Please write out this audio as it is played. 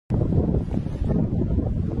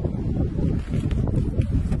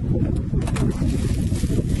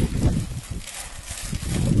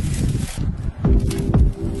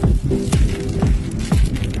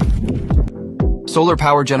Solar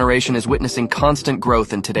power generation is witnessing constant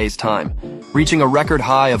growth in today's time, reaching a record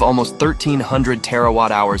high of almost 1,300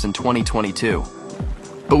 terawatt-hours in 2022.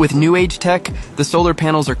 But with new age tech, the solar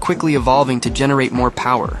panels are quickly evolving to generate more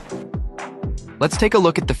power. Let's take a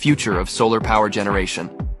look at the future of solar power generation.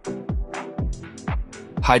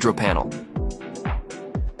 Hydro panel.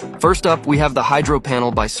 First up, we have the hydro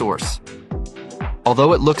panel by Source.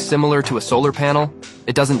 Although it looks similar to a solar panel,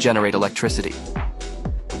 it doesn't generate electricity.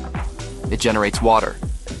 It generates water.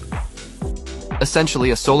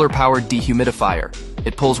 Essentially a solar-powered dehumidifier.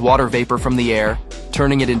 It pulls water vapor from the air,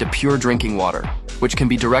 turning it into pure drinking water, which can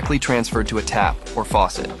be directly transferred to a tap or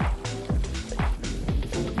faucet.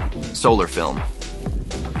 Solar film.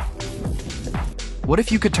 What if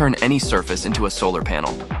you could turn any surface into a solar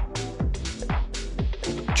panel?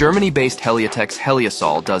 Germany-based Heliatex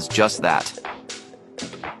Heliosol does just that.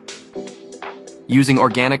 Using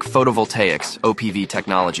organic photovoltaics, OPV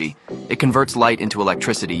technology, it converts light into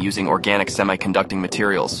electricity using organic semiconducting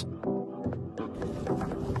materials.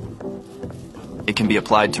 It can be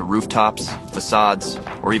applied to rooftops, facades,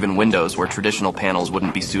 or even windows where traditional panels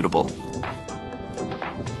wouldn't be suitable.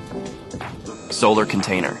 Solar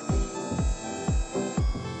container.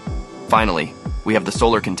 Finally, we have the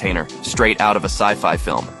solar container, straight out of a sci-fi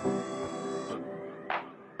film.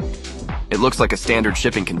 It looks like a standard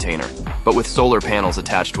shipping container, but with solar panels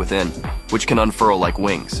attached within, which can unfurl like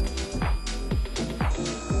wings.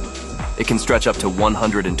 It can stretch up to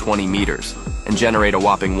 120 meters and generate a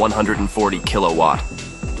whopping 140 kilowatt.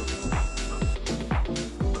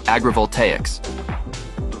 Agrivoltaics.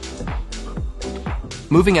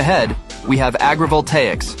 Moving ahead, we have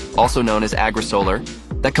agrivoltaics, also known as agrisolar,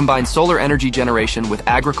 that combines solar energy generation with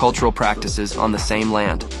agricultural practices on the same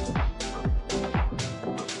land.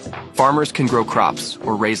 Farmers can grow crops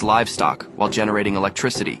or raise livestock while generating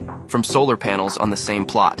electricity from solar panels on the same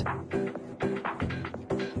plot.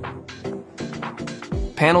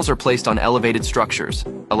 Panels are placed on elevated structures,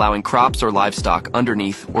 allowing crops or livestock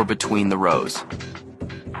underneath or between the rows.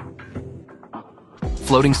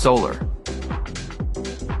 Floating solar.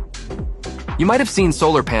 You might have seen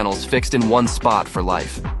solar panels fixed in one spot for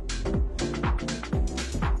life.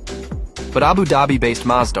 But Abu Dhabi-based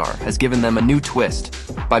Masdar has given them a new twist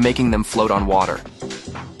by making them float on water.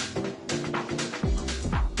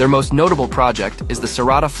 Their most notable project is the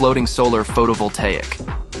Sarata Floating Solar Photovoltaic.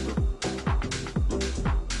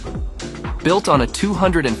 Built on a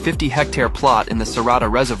 250-hectare plot in the Sarata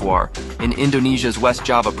Reservoir in Indonesia's West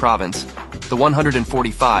Java province, the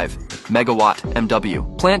 145 megawatt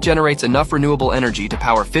MW plant generates enough renewable energy to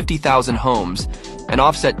power 50,000 homes and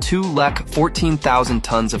offset 14,000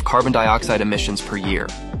 tons of carbon dioxide emissions per year.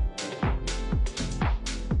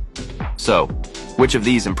 So, which of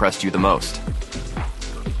these impressed you the most?